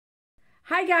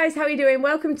Hi guys, how are you doing?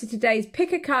 Welcome to today's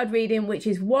pick a card reading, which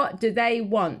is what do they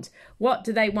want? What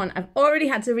do they want? I've already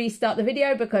had to restart the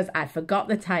video because I forgot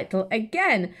the title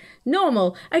again.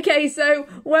 Normal. Okay, so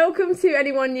welcome to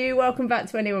anyone new. Welcome back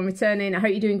to anyone returning. I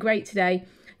hope you're doing great today.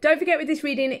 Don't forget with this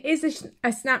reading, it is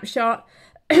a snapshot.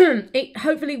 It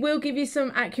hopefully will give you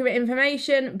some accurate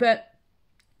information, but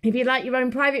if you'd like your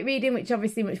own private reading, which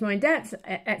obviously much more in depth,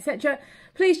 etc.,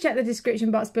 please check the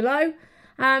description box below.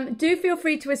 Do feel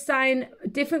free to assign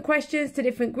different questions to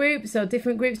different groups or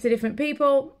different groups to different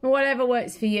people, whatever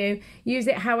works for you. Use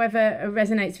it however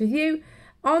resonates with you.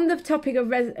 On the topic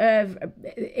of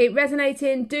it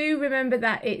resonating, do remember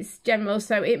that it's general,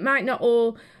 so it might not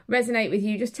all resonate with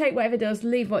you. Just take whatever does,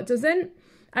 leave what doesn't.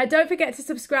 Don't forget to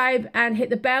subscribe and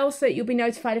hit the bell so that you'll be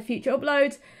notified of future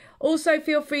uploads. Also,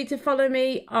 feel free to follow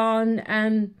me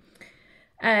on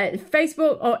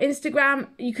Facebook or Instagram.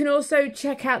 You can also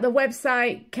check out the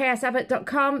website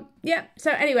chaosabbott.com. Yep,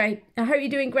 so anyway, I hope you're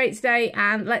doing great today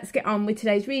and let's get on with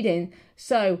today's reading.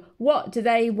 So, what do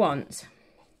they want?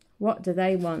 What do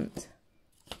they want?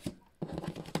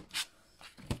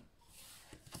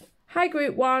 Hi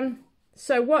group one.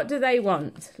 So what do they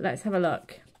want? Let's have a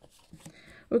look.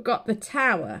 We've got the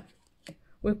Tower.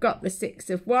 We've got the Six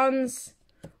of Wands.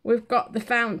 We've got the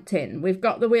Fountain. We've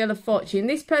got the Wheel of Fortune.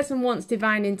 This person wants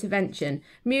divine intervention.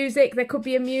 Music. There could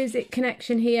be a music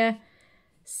connection here.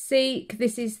 Seek.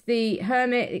 This is the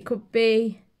Hermit. It could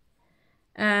be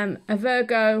a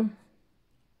Virgo.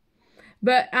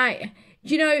 But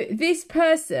you know, this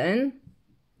person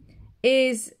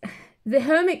is... The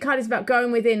Hermit card is about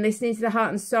going within, listening to the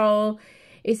heart and soul.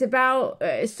 It's about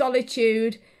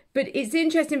solitude. But it's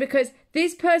interesting because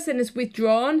this person is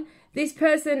withdrawn. This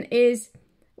person is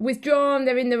withdrawn,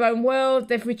 they're in their own world,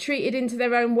 they've retreated into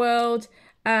their own world.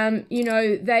 You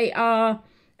know,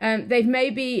 they're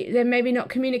maybe not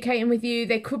communicating with you.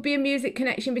 There could be a music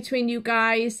connection between you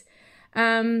guys.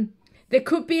 There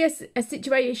could be a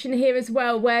situation here as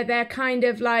well where they're kind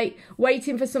of like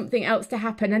waiting for something else to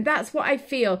happen, and that's what I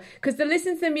feel, because the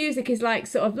listen to the music is like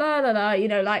sort of la la la, you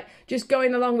know, like just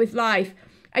going along with life.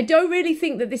 I don't really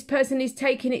think that this person is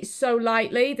taking it so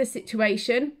lightly, the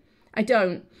situation. I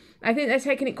don't. I think they're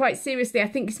taking it quite seriously. I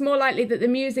think it's more likely that the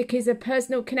music is a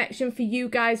personal connection for you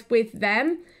guys with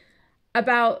them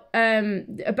about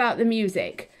the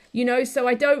music, you know. So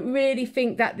I don't really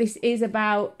think that this is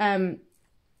about,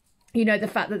 you know, the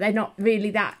fact that they're not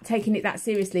really taking it that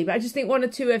seriously. But I just think one or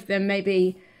two of them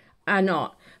maybe are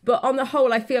not. But on the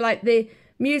whole, I feel like the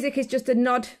music is just a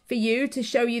nod for you to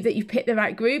show you that you've picked the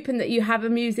right group and that you have a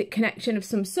music connection of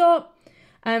some sort.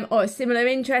 Or a similar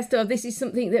interest, or this is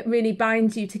something that really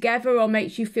binds you together or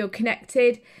makes you feel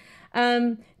connected.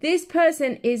 This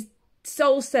person is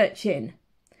soul searching.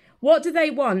 What do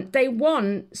they want? They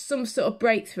want some sort of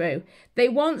breakthrough. They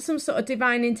want some sort of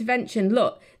divine intervention.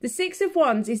 Look, the Six of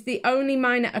Wands is the only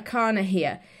minor arcana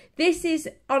here. This is,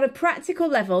 on a practical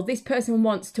level, this person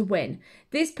wants to win.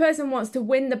 This person wants to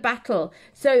win the battle.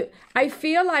 So I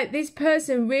feel like this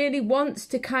person really wants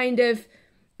to kind of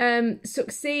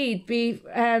succeed, be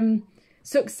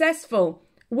successful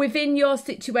within your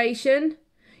situation.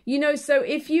 You know, so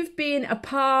if you've been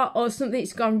apart or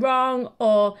something's gone wrong,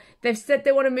 or they've said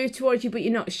they want to move towards you but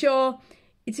you're not sure,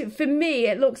 for me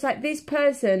it looks like this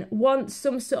person wants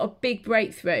some sort of big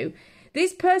breakthrough.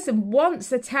 This person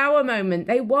wants a Tower moment.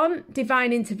 They want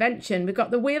divine intervention. We've got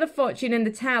the Wheel of Fortune and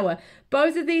the Tower.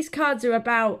 Both of these cards are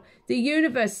about the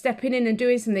universe stepping in and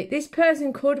doing something. This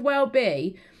person could well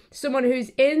be someone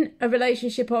who's in a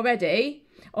relationship already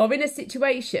or in a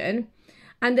situation,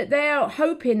 and that they are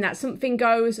hoping that something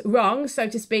goes wrong, so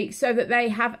to speak, so that they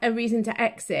have a reason to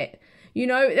exit. You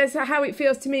know, that's how it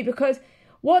feels to me, because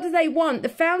what do they want? The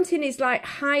Fountain is like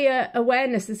higher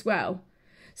awareness as well.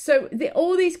 So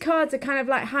all these cards are kind of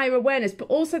like higher awareness, but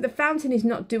also the Fountain is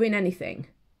not doing anything.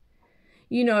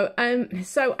 You know,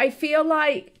 so I feel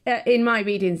like in my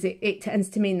readings, it tends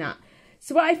to mean that.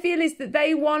 So what I feel is that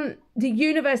they want the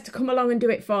universe to come along and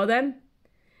do it for them.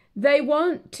 They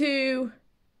want to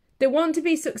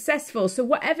be successful. So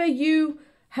whatever you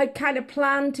had kind of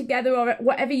planned together, or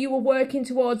whatever you were working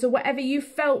towards, or whatever you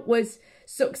felt was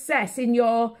success in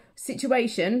your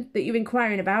situation that you're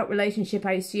inquiring about, relationship,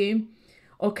 I assume,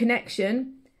 or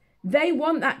connection, they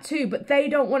want that too, but they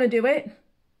don't want to do it.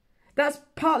 That's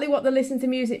partly what the listen to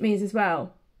music means as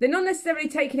well. They're not necessarily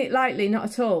taking it lightly, not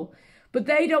at all. But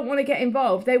they don't want to get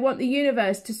involved. They want the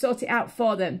universe to sort it out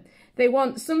for them. They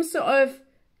want some sort of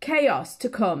chaos to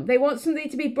come. They want something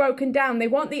to be broken down. They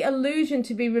want the illusion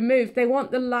to be removed. They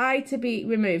want the lie to be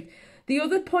removed. The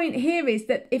other point here is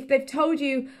that if they've told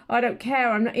you, oh, I don't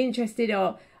care, I'm not interested,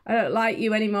 or I don't like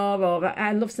you anymore, or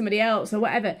I love somebody else, or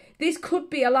whatever. This could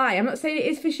be a lie. I'm not saying it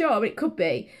is for sure, but it could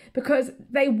be, because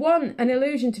they want an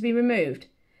illusion to be removed.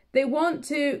 They want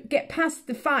to get past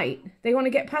the fight. They want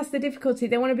to get past the difficulty.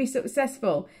 They want to be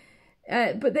successful.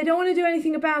 But they don't want to do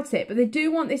anything about it. But they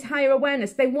do want this higher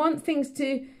awareness. They want things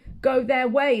to go their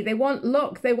way. They want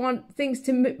luck. They want things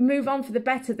to move on for the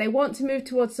better. They want to move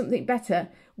towards something better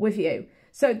with you.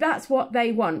 So that's what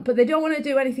they want. But they don't want to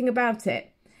do anything about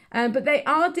it. But they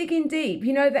are digging deep.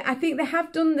 You know, I think they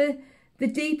have done the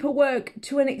deeper work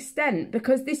to an extent,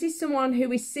 because this is someone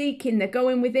who is seeking. They're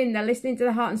going within. They're listening to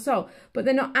the heart and soul. But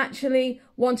they're not actually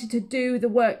wanting to do the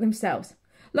work themselves.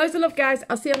 Loads of love, guys.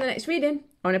 I'll see you on the next reading,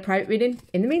 on a private reading.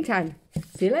 In the meantime,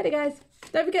 see you later, guys.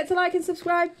 Don't forget to like and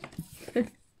subscribe.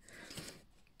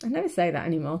 I never say that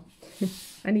anymore.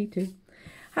 I need to.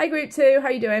 Hi, group 2. How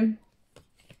you doing?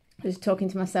 Just talking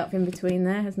to myself in between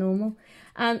there, as normal.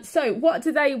 So, what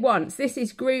do they want? This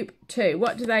is group 2.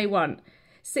 What do they want?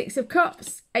 6 of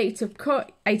Cups, 8 of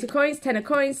Coins, 10 of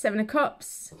Coins, 7 of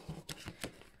Cups.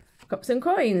 Cups and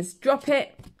Coins. Drop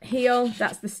it. Heal.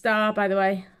 That's the star, by the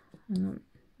way. Hang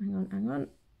on.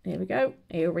 Here we go.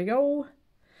 There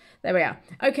we are.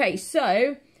 Okay,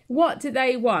 so what do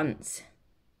they want?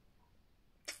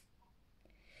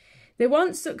 They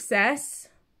want success.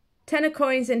 10 of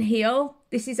Coins and heal.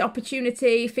 This is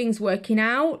opportunity, things working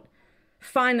out.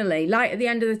 Finally, light at the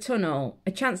end of the tunnel.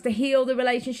 A chance to heal the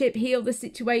relationship, heal the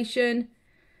situation.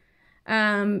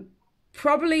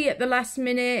 Probably at the last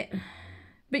minute.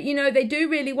 But, you know, they do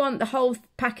really want the whole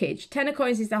package. 10 of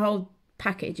Coins is the whole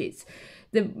package. It's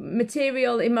the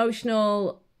material,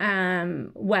 emotional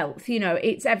wealth. You know,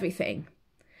 it's everything.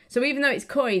 So even though it's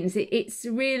coins, it's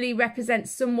really represents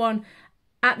someone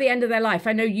at the end of their life.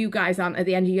 I know you guys aren't at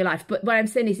the end of your life, but what I'm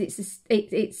saying is it's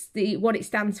what it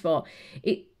stands for.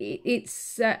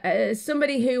 It's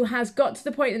somebody who has got to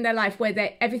the point in their life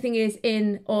where everything is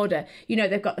in order. You know,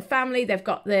 they've got the family, they've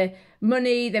got the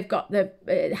money, they've got the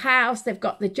house, they've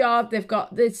got the job, they've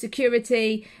got the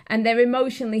security, and they're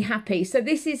emotionally happy. So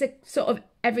this is a sort of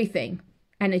everything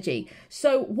energy.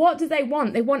 So what do they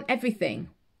want? They want everything.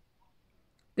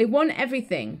 They want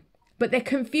everything. But they're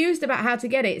confused about how to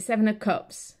get it. 7 of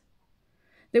Cups.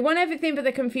 They want everything, but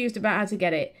they're confused about how to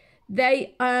get it.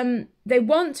 They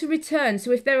want to return.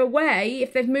 So if they're away,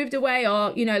 if they've moved away,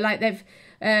 or, you know, like they've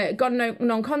got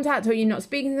non-contact, or you're not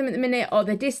speaking to them at the minute, or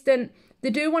they're distant, they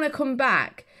do want to come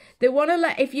back. They want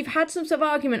to if you've had some sort of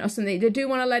argument or something, they do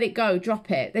want to let it go,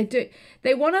 drop it.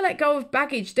 They want to let go of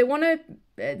baggage. They want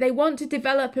to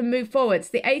develop and move forwards.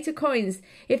 The 8 of Coins,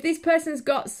 if this person's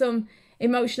got some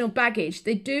emotional baggage,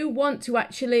 they do want to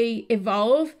actually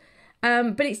evolve,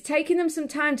 but it's taking them some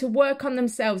time to work on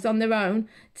themselves on their own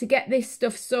to get this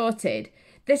stuff sorted.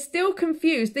 They're still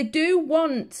confused. They do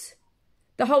want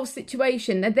the whole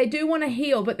situation, and they do want to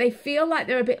heal, but they feel like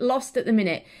they're a bit lost at the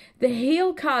minute. The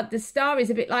heal card, the star, is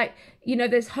a bit like, you know,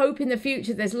 there's hope in the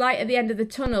future, there's light at the end of the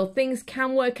tunnel, things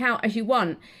can work out as you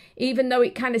want, even though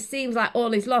it kind of seems like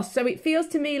all is lost. So it feels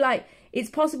to me like it's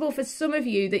possible for some of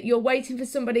you that you're waiting for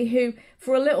somebody who,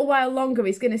 for a little while longer,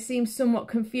 is going to seem somewhat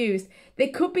confused. They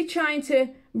could be trying to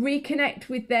reconnect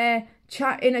with their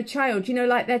inner child, you know,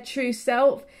 like their true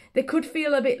self. They could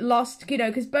feel a bit lost, you know,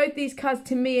 because both these cards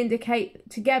to me indicate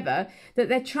together that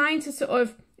they're trying to sort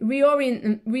of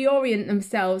reorient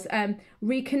themselves,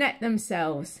 reconnect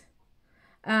themselves.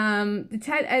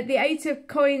 The 8 of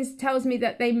Coins tells me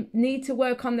that they need to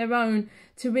work on their own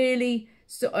to really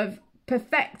sort of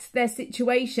perfect their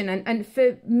situation, and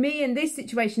for me in this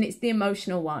situation it's the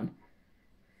emotional one,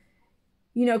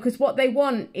 you know, because what they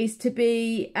want is to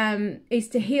be is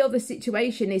to heal the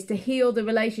situation, is to heal the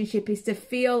relationship, is to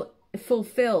feel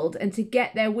fulfilled, and to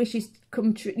get their wishes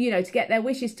come true, you know, to get their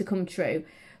wishes to come true.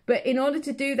 But in order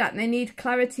to do that, they need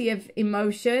clarity of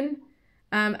emotion,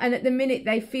 and at the minute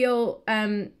they feel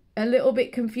a little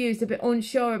bit confused, a bit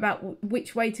unsure about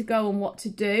which way to go and what to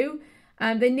do.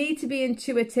 They need to be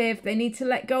intuitive. They need to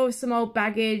let go of some old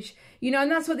baggage, you know, and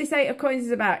that's what this 8 of Coins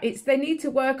is about. They need to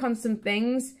work on some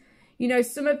things. You know,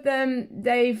 some of them,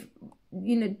 they've,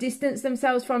 you know, distanced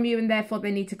themselves from you, and therefore they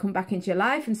need to come back into your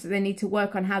life. And so they need to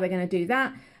work on how they're going to do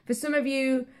that. For some of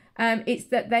you, it's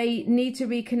that they need to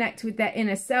reconnect with their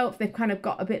inner self. They've kind of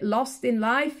got a bit lost in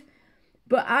life.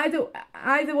 But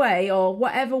either way, or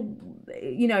whatever,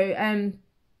 you know,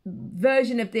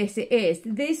 version of this it is,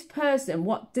 this person,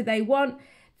 what do they want?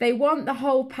 They want the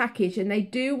whole package, and they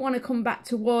do want to come back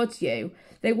towards you.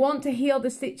 They want to heal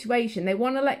the situation. They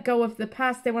want to let go of the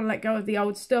past. They want to let go of the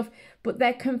old stuff, but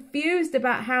they're confused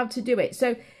about how to do it.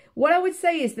 So what I would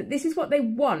say is that this is what they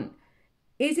want.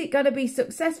 Is it going to be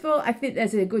successful? I think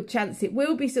there's a good chance it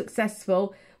will be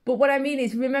successful, But what I mean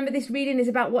is, remember, this reading is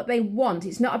about what they want.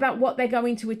 It's not about what they're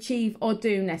going to achieve or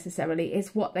do necessarily.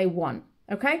 It's what they want.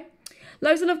 Okay?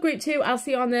 Loads of love, group 2. I'll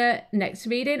see you on the next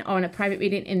reading or on a private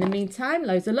reading. In the meantime,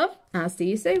 loads of love. I'll see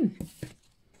you soon.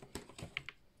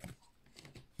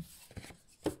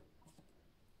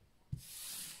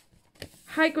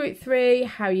 Hi, group 3.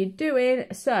 How you doing?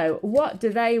 So, what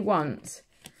do they want?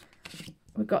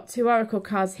 We've got 2 oracle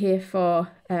cards here for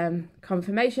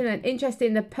confirmation. And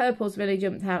interesting, the purple's really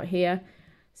jumped out here.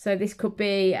 So this could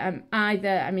be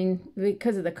either, I mean,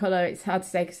 because of the colour, it's hard to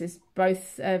say because there's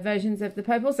both versions of the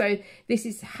purple. So this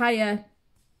is higher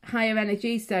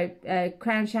energy. So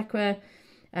crown chakra,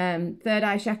 third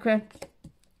eye chakra.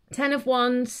 10 of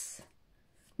Wands.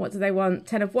 What do they want?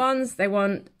 10 of Wands. They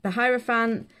want the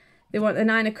Hierophant. They want the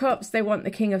 9 of Cups. They want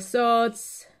the King of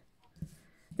Swords.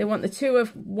 They want the 2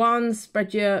 of Wands.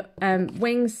 Spread your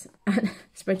wings.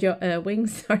 Spread your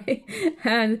wings, sorry.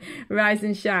 And rise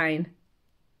and shine.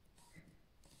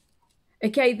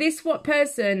 Okay, this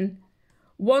person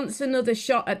wants another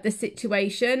shot at the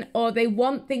situation, or they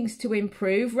want things to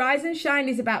improve. Rise and shine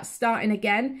is about starting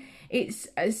again. It's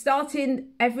starting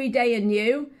every day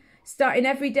anew, starting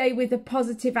every day with a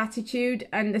positive attitude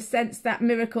and the sense that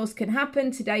miracles can happen.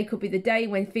 Today could be the day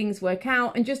when things work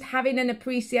out, and just having an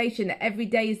appreciation that every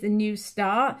day is the new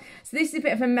start. So this is a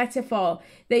bit of a metaphor.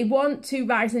 They want to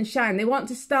rise and shine. They want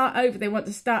to start over. They want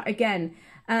to start again.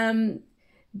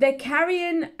 They're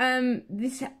carrying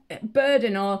this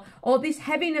burden or this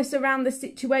heaviness around the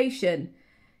situation.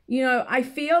 You know, I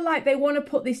feel like they want to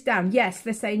put this down. Yes,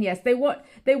 they're saying yes. They want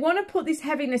to put this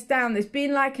heaviness down. There's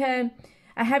been like a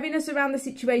heaviness around the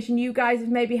situation. You guys have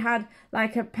maybe had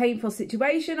like a painful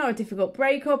situation or a difficult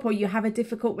breakup, or you have a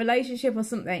difficult relationship or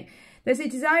something. There's a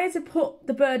desire to put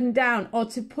the burden down, or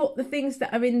to put the things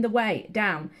that are in the way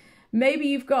down. Maybe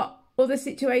you've got other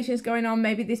situations going on.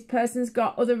 Maybe this person's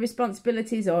got other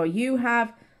responsibilities, or you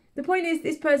have. The point is,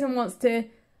 this person wants to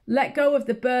let go of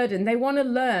the burden. They want to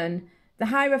learn. The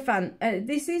Hierophant,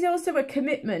 this is also a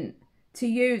commitment to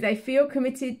you. They feel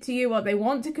committed to you, or they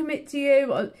want to commit to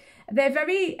you, or they're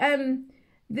very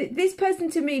this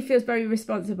person to me feels very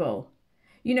responsible,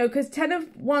 you know, because 10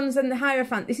 of Wands and the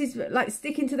Hierophant, this is like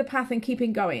sticking to the path and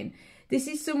keeping going. This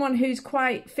is someone who's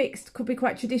quite fixed, could be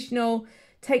quite traditional,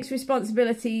 takes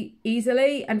responsibility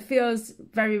easily and feels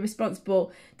very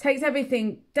responsible, takes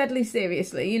everything deadly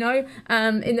seriously, you know,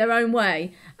 in their own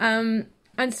way.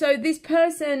 And so this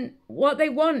person, what they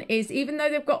want is, even though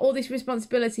they've got all this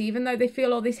responsibility, even though they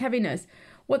feel all this heaviness,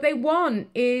 what they want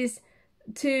is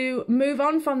to move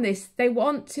on from this. They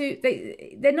want to,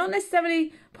 they're not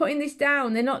necessarily putting this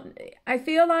down. They're not, I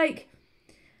feel like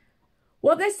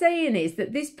what they're saying is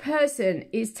that this person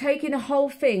is taking the whole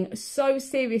thing so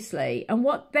seriously, and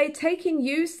what they're taking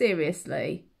you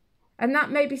seriously. And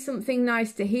that may be something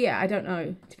nice to hear. I don't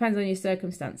know. Depends on your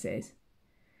circumstances.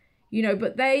 You know,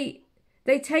 but they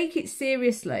take it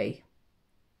seriously.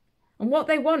 And what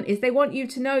they want is, they want you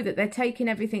to know that they're taking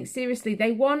everything seriously.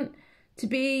 They want to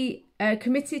be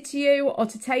committed to you, or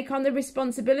to take on the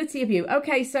responsibility of you.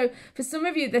 Okay, so for some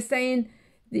of you, they're saying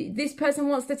this person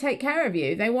wants to take care of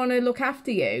you. They want to look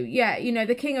after you. Yeah, you know,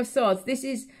 the King of Swords, this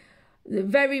is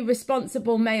very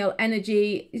responsible male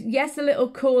energy. Yes, a little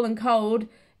cool and cold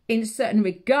in certain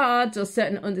regards or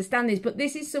certain understandings, but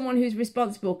this is someone who's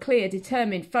responsible, clear,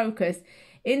 determined, focused,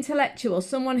 intellectual,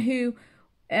 someone who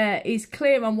is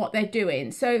clear on what they're doing.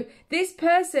 So this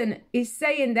person is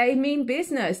saying they mean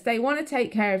business. They want to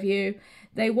take care of you.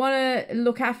 They want to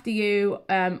look after you,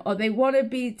 or they want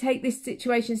to take this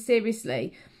situation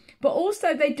seriously. But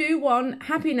also they do want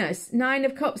happiness. 9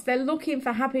 of Cups, they're looking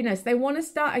for happiness. They want to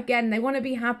start again. They want to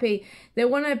be happy. They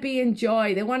want to be in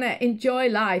joy. They want to enjoy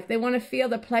life. They want to feel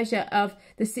the pleasure of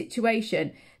the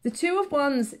situation. The 2 of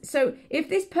Wands, so if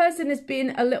this person has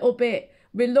been a little bit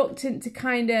reluctant to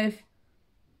kind of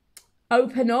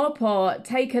open up or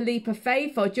take a leap of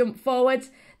faith or jump forwards,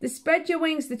 the spread your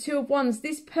wings, the 2 of Wands,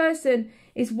 this person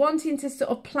is wanting to sort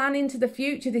of plan into the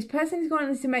future. This person is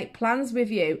wanting to make plans with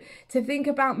you, to think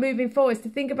about moving forwards, to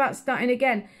think about starting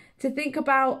again, to think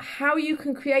about how you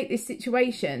can create this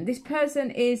situation. This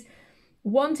person is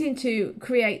wanting to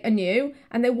create anew,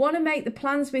 and they want to make the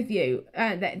plans with you.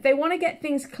 They want to get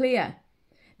things clear.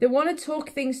 They want to talk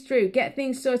things through, get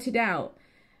things sorted out.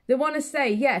 They want to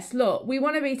say, yes, look, we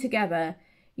want to be together.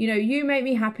 You know, you make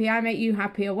me happy, I make you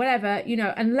happy, or whatever, you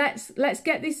know, and let's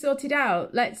get this sorted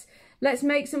out. Let's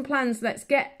make some plans. Let's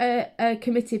get a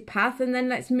committed path, and then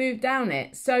let's move down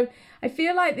it. So I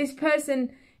feel like this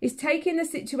person is taking the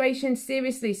situation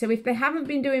seriously. So if they haven't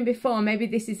been doing before, maybe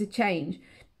this is a change.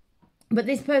 But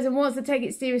this person wants to take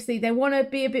it seriously. They want to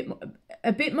be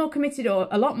a bit more committed, or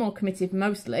a lot more committed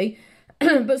mostly.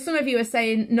 But some of you are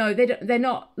saying, no, they're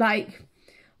not like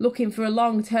looking for a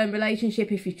long-term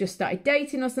relationship if you've just started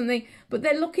dating or something. But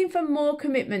they're looking for more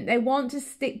commitment. They want to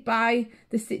stick by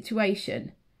the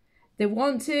situation. They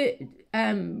want to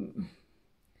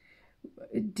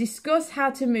discuss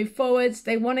how to move forwards.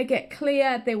 They want to get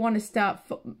clear. They want to start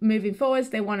moving forwards.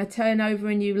 They want to turn over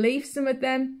a new leaf, some of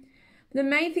them. The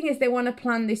main thing is they want to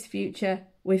plan this future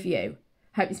with you.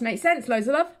 Hope this makes sense. Loads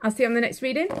of love. I'll see you on the next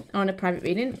reading, on a private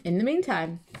reading in the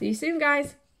meantime. See you soon,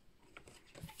 guys.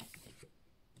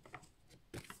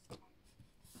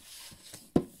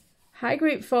 Hi,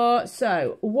 group 4.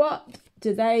 So, what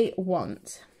do they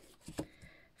want?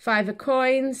 5 of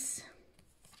coins,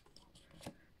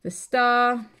 the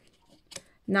star,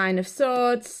 9 of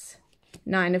swords,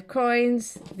 9 of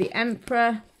coins, the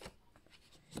emperor.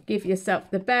 Give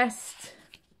yourself the best.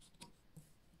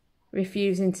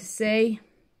 Refusing to see.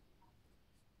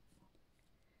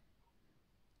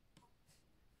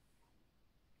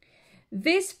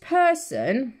 This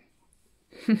person,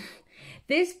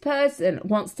 this person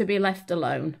wants to be left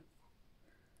alone.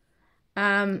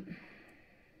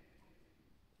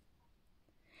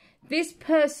 This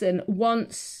person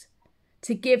wants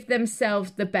to give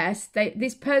themselves the best.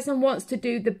 This person wants to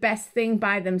do the best thing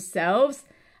by themselves.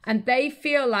 And they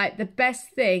feel like the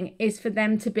best thing is for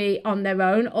them to be on their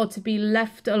own or to be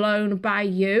left alone by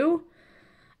you.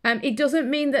 It doesn't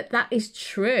mean that that is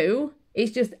true.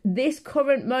 It's just this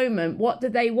current moment. What do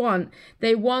they want?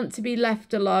 They want to be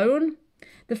left alone.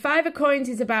 The 5 of coins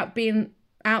is about being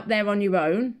out there on your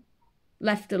own,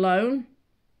 left alone.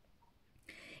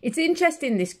 It's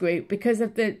interesting, this group, because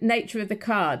of the nature of the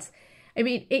cards. I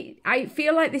mean, I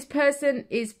feel like this person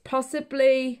is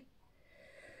possibly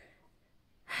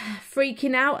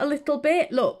freaking out a little bit.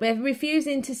 Look, they're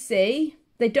refusing to see.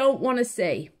 They don't want to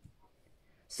see.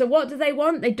 So what do they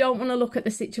want? They don't want to look at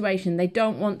the situation. They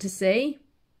don't want to see.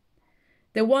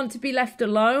 They want to be left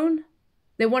alone.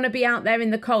 They want to be out there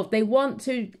in the cold. They want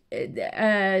to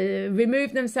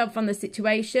remove themselves from the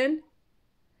situation.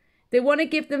 They want to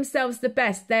give themselves the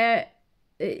best.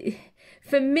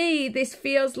 For me, this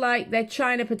feels like they're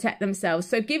trying to protect themselves.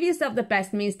 So give yourself the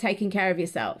best means taking care of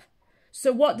yourself.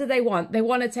 So what do they want? They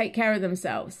want to take care of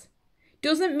themselves.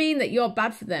 Doesn't mean that you're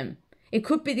bad for them. It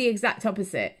could be the exact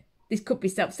opposite. This could be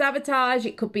self-sabotage.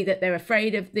 It could be that they're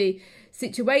afraid of the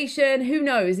situation. Who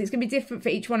knows? It's going to be different for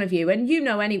each one of you. And you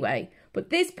know anyway. But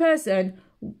this person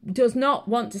does not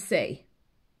want to see.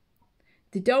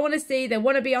 They don't want to see. They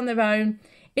want to be on their own.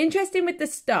 Interesting with the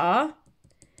star.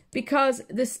 Because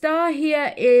the star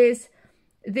here is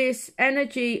this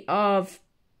energy of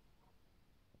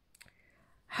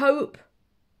hope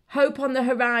on the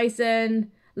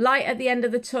horizon, light at the end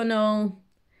of the tunnel.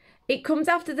 It comes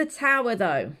after the tower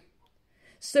though.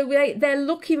 So they're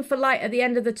looking for light at the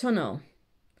end of the tunnel,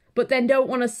 but then don't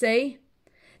want to see.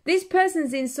 This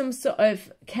person's in some sort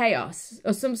of chaos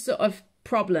or some sort of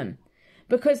problem.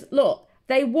 Because look,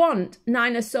 they want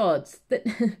 9 of swords.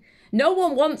 No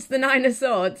one wants the 9 of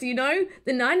swords, you know?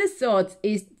 The 9 of swords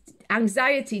is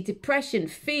anxiety, depression,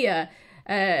 fear,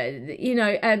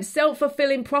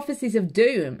 self-fulfilling prophecies of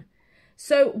doom.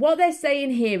 So what they're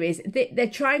saying here is they're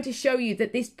trying to show you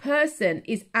that this person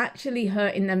is actually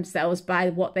hurting themselves by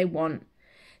what they want.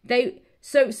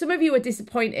 So some of you were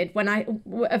disappointed when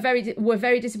were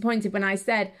very disappointed when I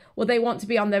said, well, they want to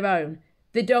be on their own.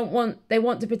 They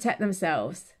want to protect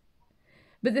themselves.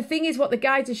 But the thing is, what the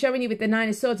guides are showing you with the 9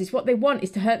 of swords is what they want is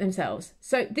to hurt themselves.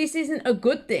 So this isn't a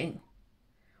good thing.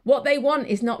 What they want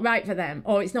is not right for them,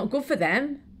 or it's not good for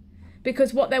them,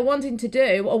 because what they're wanting to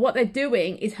do or what they're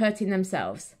doing is hurting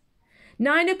themselves.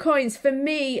 9 of coins, for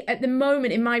me, at the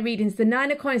moment in my readings, the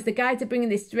 9 of coins, the guides are bringing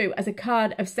this through as a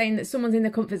card of saying that someone's in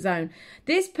the comfort zone.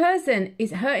 This person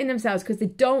is hurting themselves because they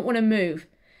don't want to move.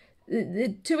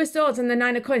 The 2 of swords and the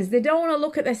 9 of coins, they don't want to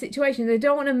look at their situation. They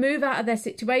don't want to move out of their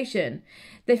situation.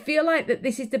 They feel like that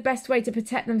this is the best way to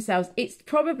protect themselves. It's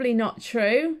probably not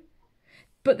true.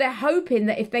 But they're hoping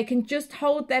that if they can just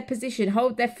hold their position,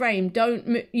 hold their frame,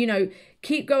 don't,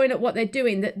 keep going at what they're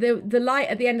doing, that the light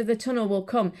at the end of the tunnel will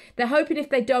come. They're hoping if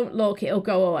they don't look, it'll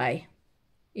go away.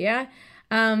 Yeah?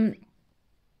 But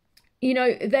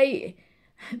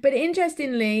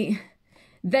interestingly,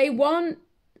 they want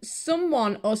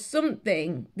someone or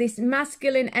something, this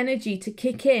masculine energy, to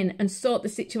kick in and sort the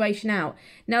situation out.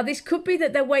 Now, this could be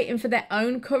that they're waiting for their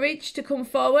own courage to come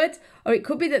forward, or it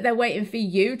could be that they're waiting for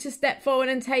you to step forward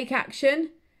and take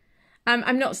action.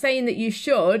 I'm not saying that you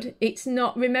should. It's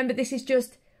not. Remember, this is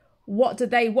just what do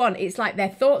they want? It's like their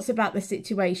thoughts about the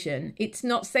situation. It's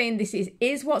not saying this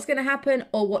is what's going to happen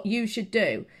or what you should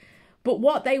do. But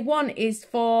what they want is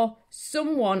for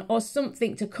someone or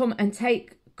something to come and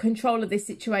take control of this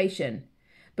situation,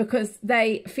 because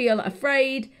they feel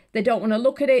afraid. They don't want to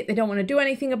look at it. They don't want to do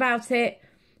anything about it.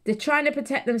 They're trying to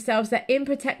protect themselves. They're in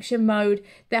protection mode.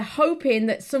 They're hoping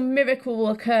that some miracle will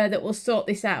occur that will sort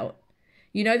this out.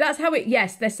 You know, that's how it,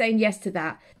 yes, they're saying yes to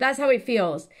that. That's how it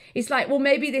feels. It's like, well,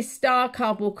 maybe this star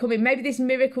card will come in. Maybe this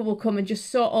miracle will come and just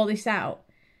sort all this out.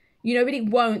 You know, but it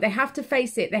won't. They have to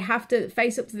face it. They have to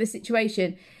face up to the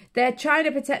situation. They're trying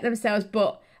to protect themselves,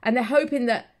 and they're hoping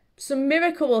that some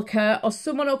miracle will occur or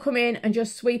someone will come in and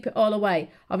just sweep it all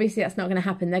away. Obviously, that's not going to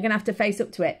happen. They're going to have to face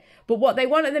up to it. But what they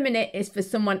want at the minute is for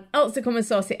someone else to come and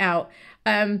sort it out.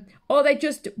 Or they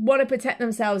just want to protect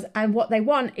themselves. And what they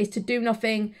want is to do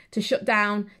nothing, to shut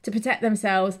down, to protect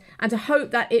themselves, and to hope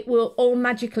that it will all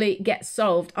magically get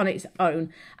solved on its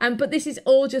own. But this is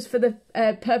all just for the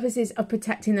purposes of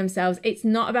protecting themselves. It's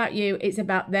not about you. It's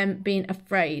about them being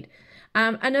afraid.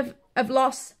 And of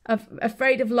loss,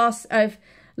 afraid of loss, of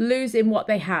losing what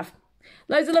they have.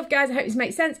 Loads of love, guys. I hope this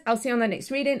makes sense. I'll see you on the next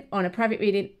reading, on a private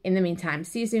reading in the meantime.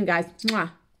 See you soon, guys.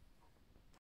 Mwah.